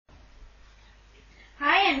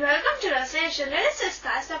Hi and welcome to our session. Let us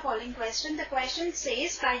discuss the following question. The question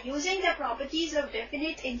says, by using the properties of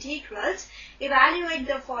definite integrals, evaluate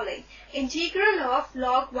the following. Integral of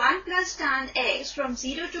log 1 plus tan x from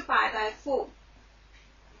 0 to pi by 4.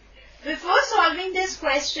 Before solving this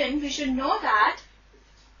question, we should know that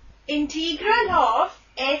integral of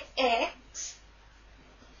fx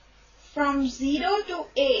from 0 to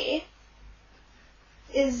a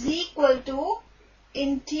is equal to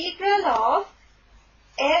integral of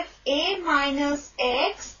fa minus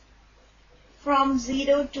x from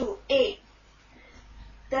 0 to a.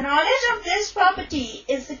 The knowledge of this property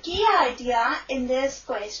is the key idea in this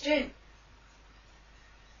question.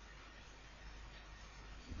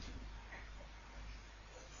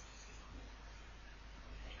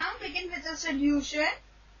 Now begin with the solution.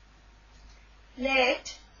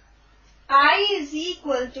 Let I is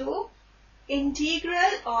equal to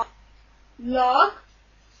integral of log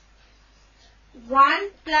 1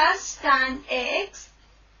 plus tan x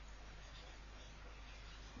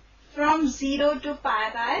from 0 to pi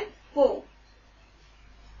by 4.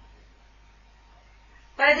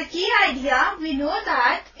 By the key idea, we know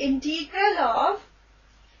that integral of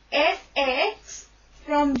fx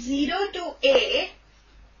from 0 to a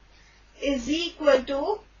is equal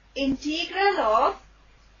to integral of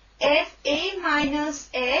fa minus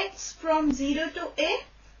x from 0 to a.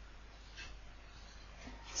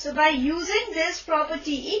 So by using this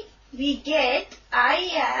property, we get I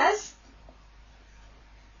as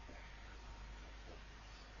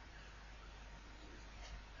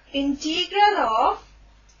integral of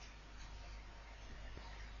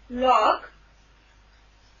log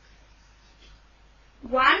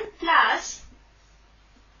 1 plus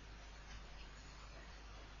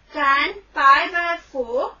tan pi by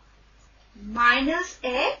 4 minus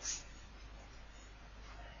x,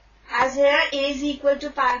 as here a is equal to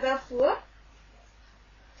pi by 4,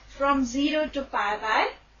 from 0 to pi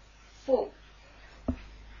by 4.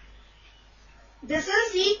 This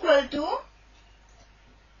is equal to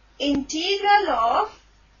integral of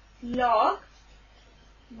log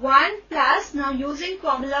 1 plus, now using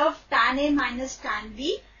formula of tan a minus tan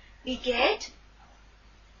b, we get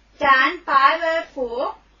tan pi by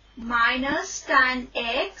 4 minus tan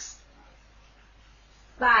x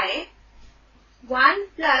by 1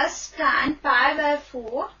 plus tan pi by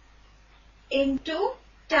 4 into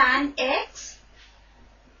tan x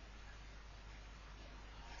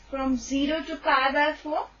from 0 to pi by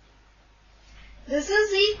 4. This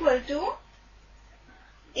is equal to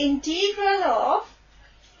integral of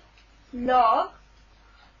log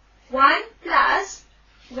 1 plus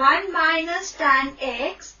 1 minus tan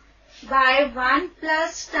x by 1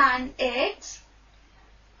 plus tan x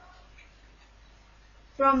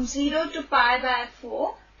from 0 to pi by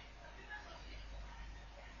 4,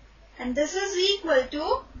 and this is equal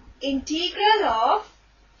to integral of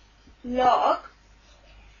log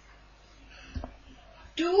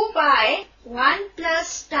 2 by 1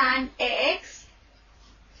 plus tan x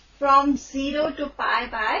from 0 to pi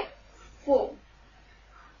by 4.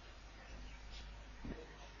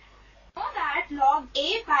 Know that log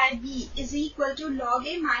a by b is equal to log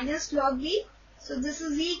a minus log b. So this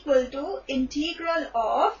is equal to integral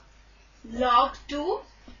of log 2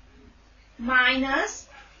 minus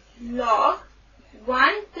log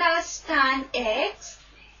 1 plus tan x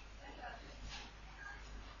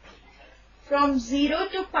from 0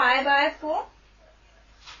 to pi by 4.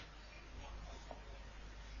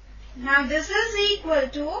 Now this is equal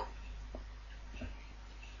to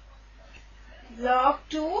log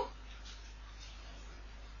 2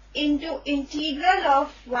 into integral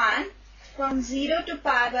of 1 from 0 to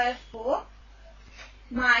pi by 4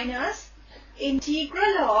 minus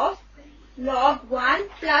integral of log 1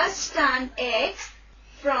 plus tan x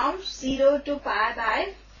from 0 to pi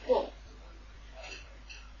by 4.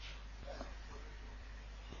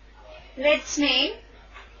 Let's name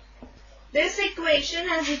this equation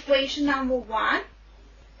as equation number 1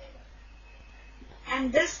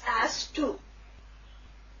 and this as 2.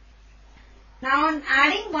 Now on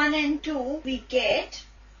adding 1 and 2, we get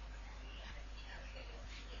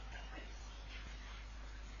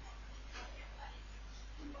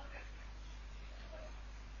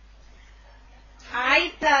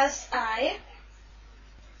I plus I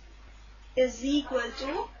is equal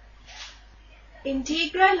to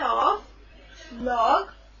integral of log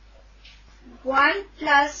 1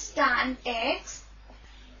 plus tan x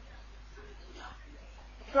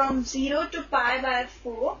from 0 to pi by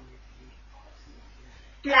 4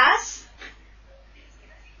 plus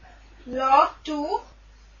log 2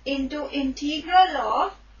 into integral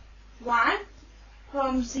of 1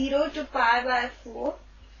 from 0 to pi by 4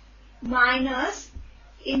 minus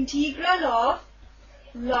integral of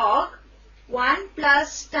log 1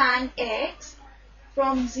 plus tan x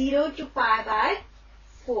from 0 to pi by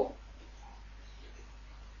 4.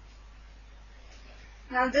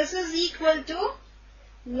 Now this is equal to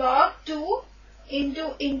log 2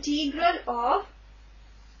 into integral of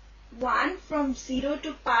 1 from 0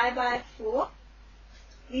 to pi by 4.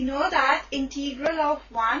 We know that integral of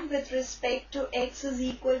 1 with respect to x is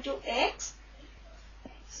equal to x.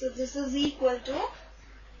 So this is equal to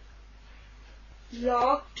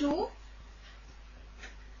log 2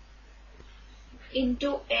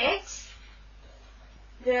 into x,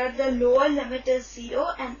 where the lower limit is 0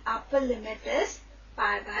 and upper limit is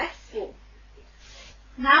pi by 4.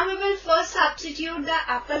 Now we will first substitute the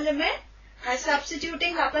upper limit. By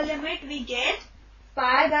substituting upper limit, we get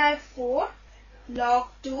pi by 4 log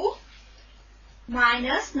 2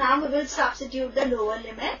 minus, now we will substitute the lower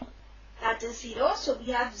limit, that is 0. So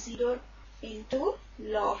we have 0 into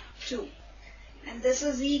log 2. And this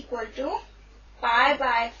is equal to pi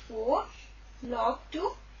by 4 log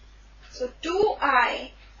 2. So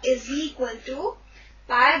 2i is equal to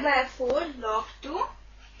pi by 4 log 2.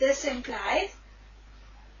 This implies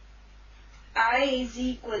I is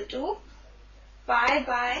equal to pi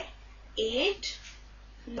by 8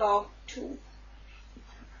 log 2.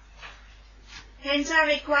 Hence our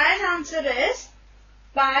required answer is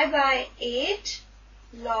pi by 8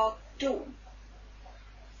 log 2.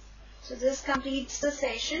 So this completes the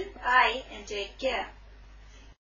session. Bye and take care.